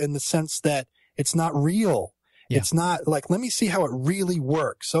unhelpful in the sense that it's not real. Yeah. It's not like, let me see how it really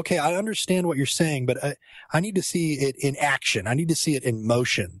works. Okay, I understand what you're saying, but I need to see it in action. I need to see it in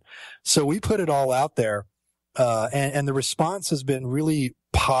motion. So we put it all out there, and the response has been really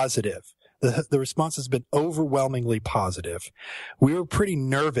positive. The response has been overwhelmingly positive. We were pretty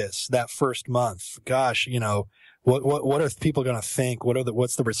nervous that first month. Gosh, what are people going to think?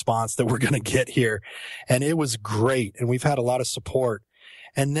 What's the response that we're going to get here? And it was great. And we've had a lot of support.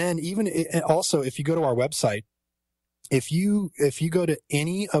 And then also, if you go to our website, if you go to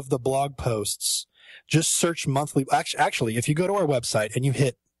any of the blog posts, just search monthly. Actually, if you go to our website and you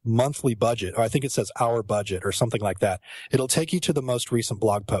hit monthly budget, or I think it says our budget or something like that, it'll take you to the most recent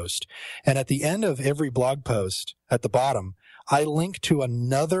blog post. And at the end of every blog post, at the bottom, I link to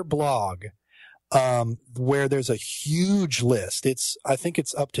another blog where there's a huge list. I think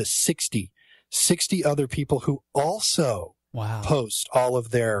it's up to 60 other people who also post all of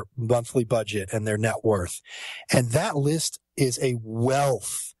their monthly budget and their net worth. And that list is a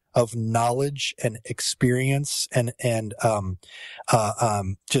wealth of knowledge and experience and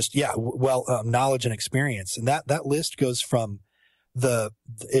knowledge and experience. And that list goes from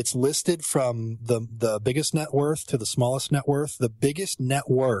it's listed from the biggest net worth to the smallest net worth. The biggest net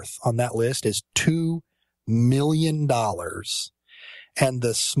worth on that list is $2 million. And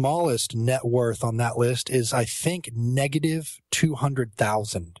the smallest net worth on that list is, I think, negative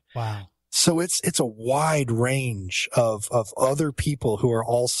 200,000. Wow. So it's a wide range of other people who are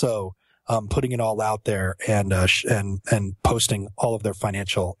also putting it all out there and posting all of their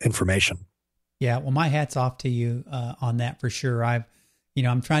financial information. Yeah, well, my hat's off to you on that for sure. I'm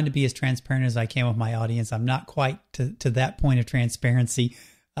trying to be as transparent as I can with my audience. I'm not quite to that point of transparency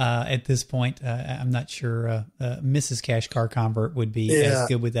at this point. I'm not sure Mrs. Cash Car Convert would be as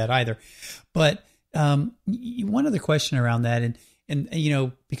good with that either. But one other question around that, and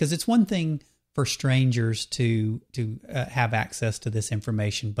because it's one thing for strangers to have access to this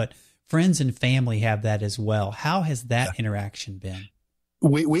information, but friends and family have that as well. How has that interaction been?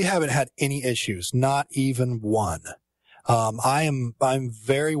 We haven't had any issues, not even one. I'm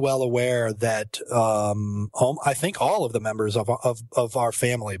very well aware that I think all of the members of our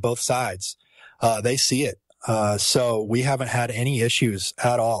family, both sides, they see it. So we haven't had any issues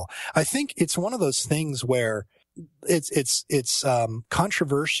at all. I think it's one of those things where it's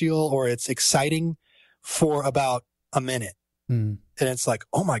controversial, or it's exciting for about a minute. And it's like,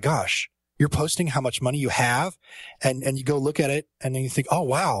 oh my gosh, you're posting how much money you have, and you go look at it, and then you think, oh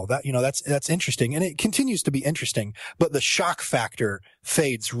wow, that's interesting, and it continues to be interesting, but the shock factor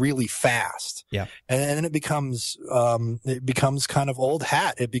fades really fast. Yeah, and then it becomes kind of old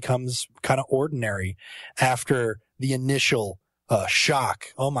hat. It becomes kind of ordinary after the initial shock.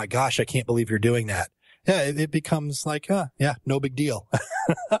 Oh my gosh, I can't believe you're doing that. yeah, it becomes like, yeah, no big deal.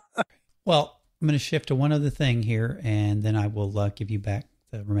 Well, I'm going to shift to one other thing here, and then I will give you back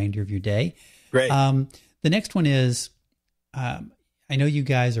the remainder of your day. Great. The next one is, I know you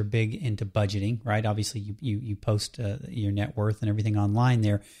guys are big into budgeting, right? Obviously, you post your net worth and everything online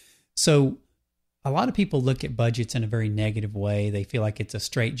there. So a lot of people look at budgets in a very negative way. They feel like it's a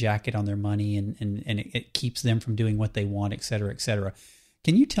straitjacket on their money and it keeps them from doing what they want, et cetera, et cetera.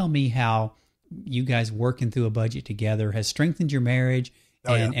 Can you tell me how you guys working through a budget together has strengthened your marriage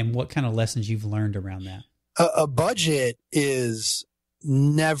and what kind of lessons you've learned around that? A budget is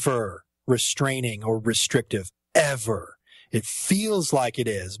never restraining or restrictive, ever. It feels like it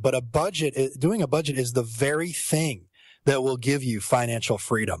is, but doing a budget is the very thing that will give you financial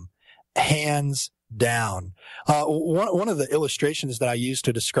freedom. Hands down. One of the illustrations that I use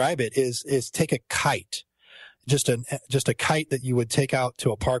to describe it is take a kite, just a kite that you would take out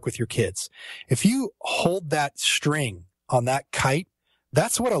to a park with your kids. If you hold that string on that kite,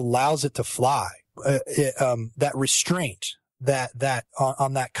 that's what allows it to fly. That restraint that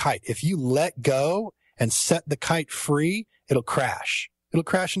on that kite. If you let go and set the kite free, it'll crash. It'll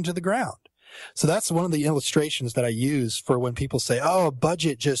crash into the ground. So that's one of the illustrations that I use for when people say, "Oh, a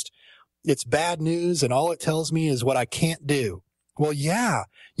budget it's bad news and all it tells me is what I can't do." Well, yeah,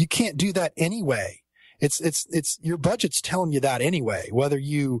 you can't do that anyway. It's your budget's telling you that anyway, whether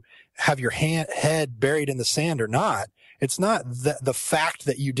you have your head buried in the sand or not. It's not the fact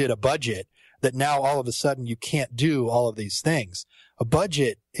that you did a budget that now all of a sudden you can't do all of these things. A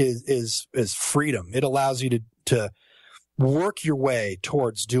budget is freedom. It allows you to work your way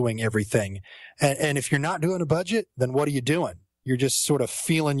towards doing everything. And if you're not doing a budget, then what are you doing? You're just sort of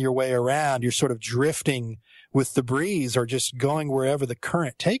feeling your way around. You're sort of drifting with the breeze or just going wherever the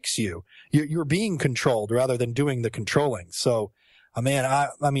current takes you. You're being controlled rather than doing the controlling. So,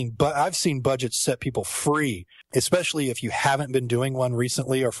 but I've seen budgets set people free, especially if you haven't been doing one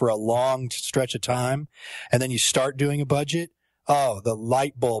recently or for a long stretch of time. And then you start doing a budget. Oh, the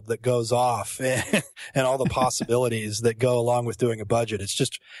light bulb that goes off and all the possibilities that go along with doing a budget. It's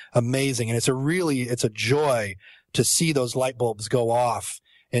just amazing. And it's a joy to see those light bulbs go off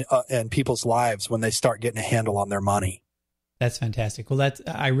in people's lives when they start getting a handle on their money. That's fantastic. Well,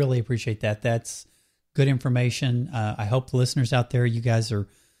 I really appreciate that. That's good information. I hope the listeners out there, you guys are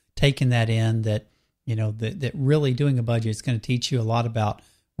taking that in, that really doing a budget is going to teach you a lot about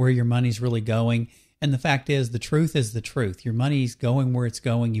where your money's really going. And the fact is the truth. Your money's going where it's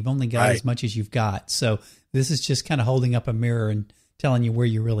going. You've only got as much as you've got. So this is just kind of holding up a mirror and telling you where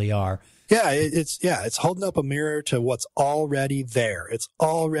you really are. Yeah, it's holding up a mirror to what's already there. It's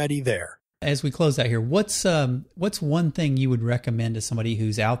already there. As we close out here, what's one thing you would recommend to somebody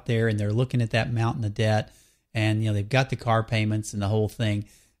who's out there and they're looking at that mountain of debt and they've got the car payments and the whole thing?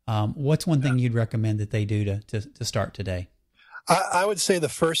 What's one thing you'd recommend that they do to start today? I would say the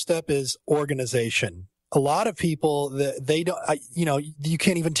first step is organization. A lot of people, they don't, you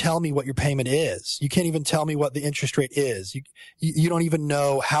can't even tell me what your payment is. You can't even tell me what the interest rate is. You don't even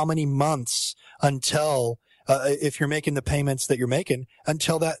know how many months until, if you're making the payments that you're making,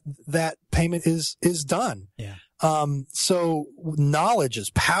 until that payment is done. Yeah. So knowledge is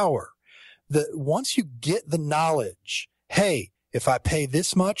power. Once you get the knowledge, hey, if I pay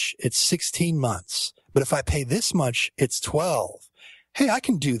this much, it's 16 months. But if I pay this much, it's 12. Hey, I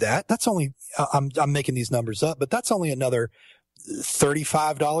can do that. That's only, I'm making these numbers up, but that's only another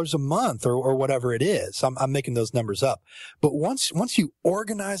 $35 a month or whatever it is. I'm making those numbers up. But once you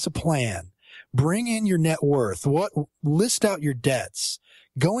organize a plan, bring in your net worth, list out your debts,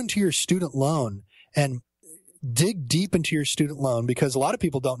 go into your student loan and dig deep into your student loan, because a lot of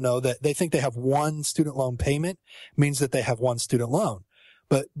people don't know that they think they have one student loan payment means that they have one student loan.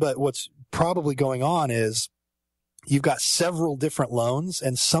 But what's probably going on is you've got several different loans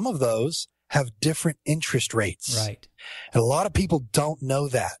and some of those have different interest rates. Right. And a lot of people don't know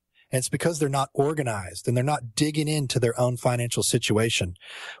that. And it's because they're not organized and they're not digging into their own financial situation.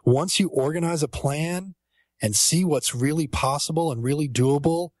 Once you organize a plan and see what's really possible and really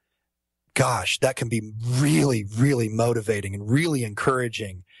doable, gosh, that can be really, really motivating and really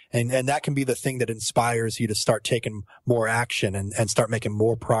encouraging. And that can be the thing that inspires you to start taking more action and start making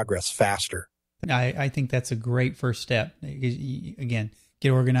more progress faster. I think that's a great first step. Again, get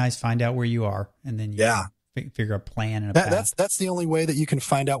organized, find out where you are, and then figure a plan and a path. That's the only way that you can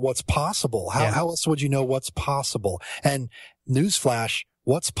find out what's possible. How else would you know what's possible? And newsflash,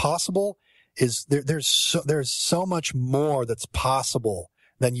 what's possible is there's so much more that's possible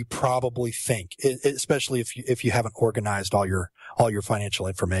than you probably think, especially if you haven't organized all your financial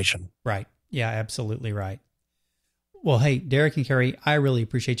information. Right. Yeah, absolutely right. Well, hey, Derek and Carrie, I really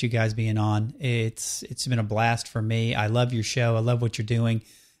appreciate you guys being on. It's been a blast for me. I love your show. I love what you're doing.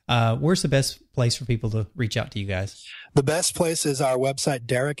 Where's the best place for people to reach out to you guys? The best place is our website,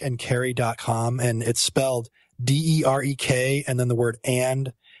 derekandcarrie.com, and it's spelled DEREK and then the word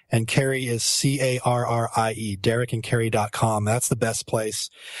and Carrie is CARRIE, derekandcarrie.com. That's the best place.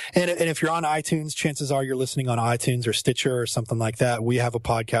 And if you're on iTunes, chances are you're listening on iTunes or Stitcher or something like that. We have a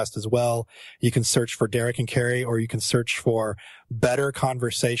podcast as well. You can search for Derek and Carrie, or you can search for Better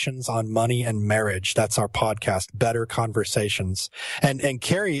Conversations on Money and Marriage. That's our podcast, Better Conversations. And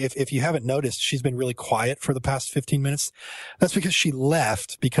Carrie, if you haven't noticed, she's been really quiet for the past 15 minutes. That's because she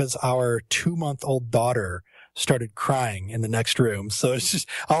left because our 2-month-old daughter started crying in the next room. So it's just,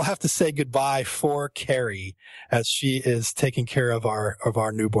 I'll have to say goodbye for Carrie as she is taking care of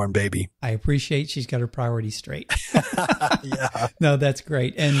our newborn baby. I appreciate she's got her priorities straight. Yeah. No, that's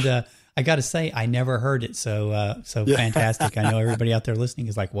great. And, I got to say, I never heard it. So Yeah. fantastic. I know everybody out there listening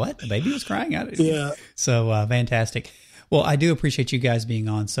is like, what? The baby was crying out. Yeah. So fantastic. Well, I do appreciate you guys being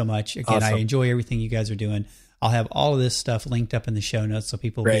on so much. Again, Awesome. I enjoy everything you guys are doing. I'll have all of this stuff linked up in the show notes so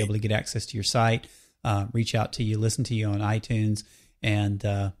people will Great. be able to get access to your site, reach out to you, listen to you on iTunes, and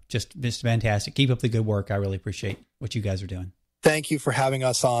just fantastic. Keep up the good work. I really appreciate what you guys are doing. Thank you for having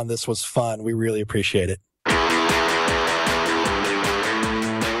us on. This was fun. We really appreciate it.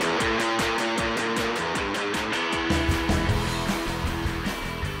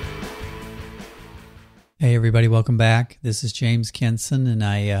 Hey, everybody. Welcome back. This is James Kinson, and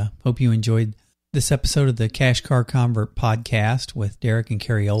I hope you enjoyed this episode of the Cash Car Convert podcast with Derek and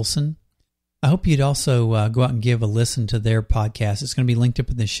Carrie Olsen. I hope you'd also go out and give a listen to their podcast. It's going to be linked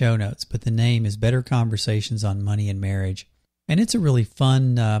up in the show notes, but the name is Better Conversations on Money and Marriage. And it's a really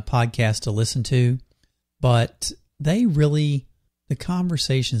fun podcast to listen to, but the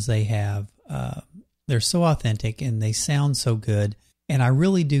conversations they have, they're so authentic and they sound so good. And I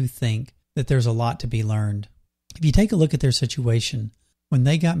really do think that there's a lot to be learned. If you take a look at their situation, when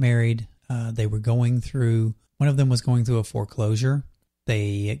they got married, one of them was going through a foreclosure.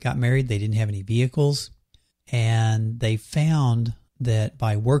 They got married, they didn't have any vehicles, and they found that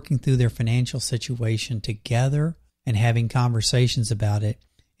by working through their financial situation together and having conversations about it,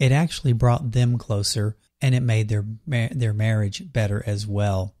 it actually brought them closer, and it made their marriage better as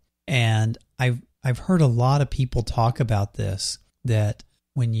well. And I've heard a lot of people talk about this, that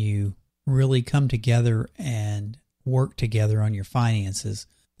when you really come together and work together on your finances,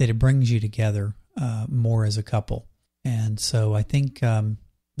 that it brings you together more as a couple. And so I think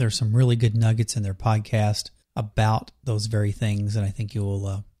there's some really good nuggets in their podcast about those very things, and I think you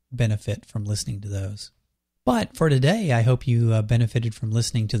will benefit from listening to those. But for today, I hope you benefited from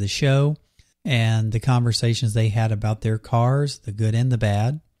listening to the show and the conversations they had about their cars, the good and the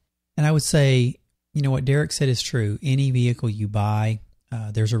bad. And I would say, you know, what Derek said is true. Any vehicle you buy,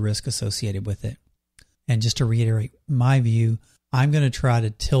 there's a risk associated with it. And just to reiterate my view, I'm going to try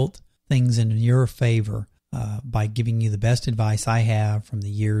to tilt things in your favor by giving you the best advice I have from the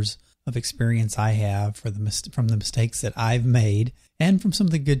years of experience I have from the mistakes that I've made and from some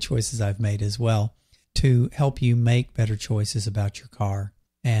of the good choices I've made as well, to help you make better choices about your car.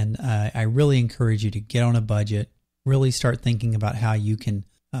 And I really encourage you to get on a budget, really start thinking about how you can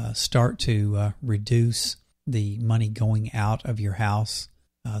start to reduce the money going out of your house.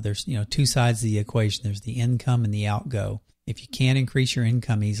 There's two sides of the equation. There's the income and the outgo. If you can't increase your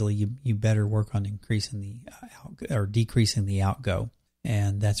income easily, you better work on increasing the decreasing the outgo,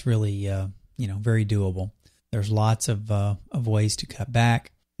 and that's really very doable. There's lots of ways to cut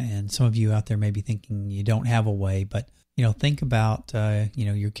back, and some of you out there may be thinking you don't have a way, but think about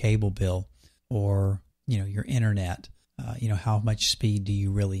your cable bill or your internet. How much speed do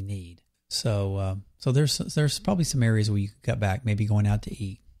you really need? So there's probably some areas where you could cut back, maybe going out to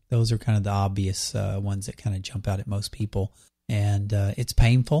eat. Those are kind of the obvious ones that kind of jump out at most people. And it's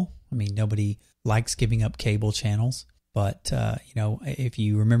painful. I mean, nobody likes giving up cable channels. But, if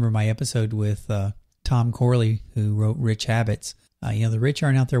you remember my episode with Tom Corley, who wrote Rich Habits, the rich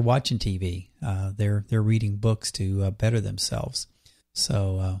aren't out there watching TV. They're reading books to better themselves.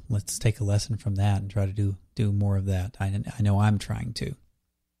 So let's take a lesson from that and try to do more of that. I know I'm trying to.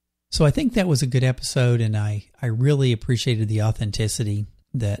 So I think that was a good episode, and I really appreciated the authenticity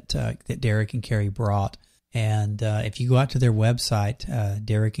that Derek and Carrie brought. And if you go out to their website,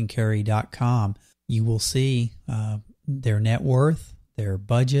 derekandcarrie.com, you will see their net worth, their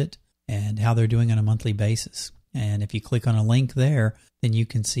budget, and how they're doing on a monthly basis. And if you click on a link there, then you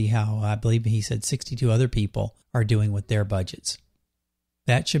can see how, I believe he said 62 other people are doing with their budgets.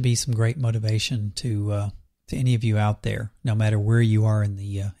 That should be some great motivation to any of you out there, no matter where you are in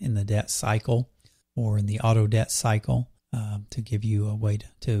the debt cycle. or in the auto debt cycle to give you a way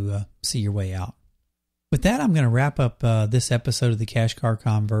to see your way out. With that, I'm going to wrap up this episode of the Cash Car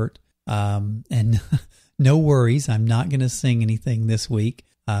Convert. And no worries, I'm not going to sing anything this week.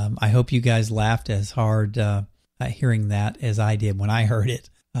 I hope you guys laughed as hard hearing that as I did when I heard it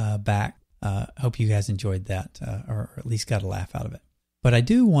back. Hope you guys enjoyed that or at least got a laugh out of it. But I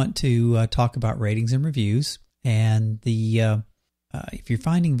do want to talk about ratings and reviews. And if you're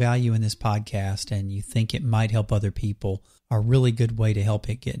finding value in this podcast and you think it might help other people, a really good way to help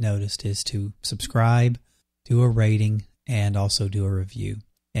it get noticed is to subscribe, do a rating, and also do a review.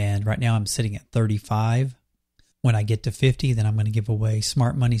 And right now I'm sitting at 35. When I get to 50, then I'm going to give away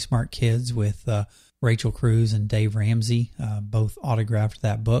Smart Money, Smart Kids with Rachel Cruz and Dave Ramsey, both autographed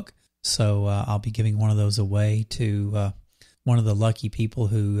that book. So I'll be giving one of those away to one of the lucky people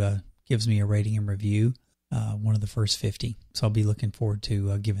who gives me a rating and review, one of the first 50. So I'll be looking forward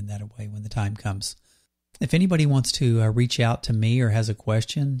to giving that away when the time comes. If anybody wants to reach out to me or has a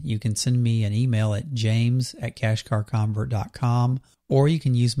question, you can send me an email at james@cashcarconvert.com, or you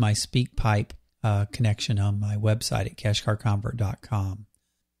can use my SpeakPipe connection on my website at cashcarconvert.com.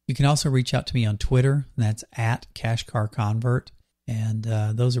 You can also reach out to me on Twitter, and that's at cashcarconvert. And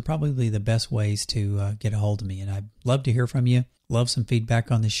those are probably the best ways to get a hold of me. And I'd love to hear from you. Love some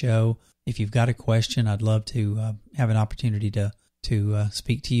feedback on the show. If you've got a question, I'd love to have an opportunity to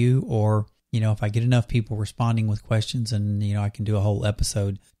speak to you. Or, if I get enough people responding with questions, and, I can do a whole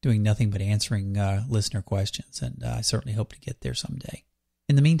episode doing nothing but answering listener questions. And I certainly hope to get there someday.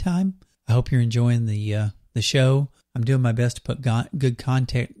 In the meantime, I hope you're enjoying the show. I'm doing my best to put good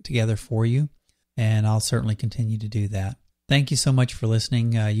content together for you, and I'll certainly continue to do that. Thank you so much for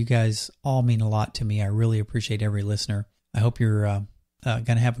listening. You guys all mean a lot to me. I really appreciate every listener. I hope you're going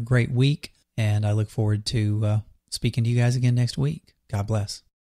to have a great week, and I look forward to speaking to you guys again next week. God bless.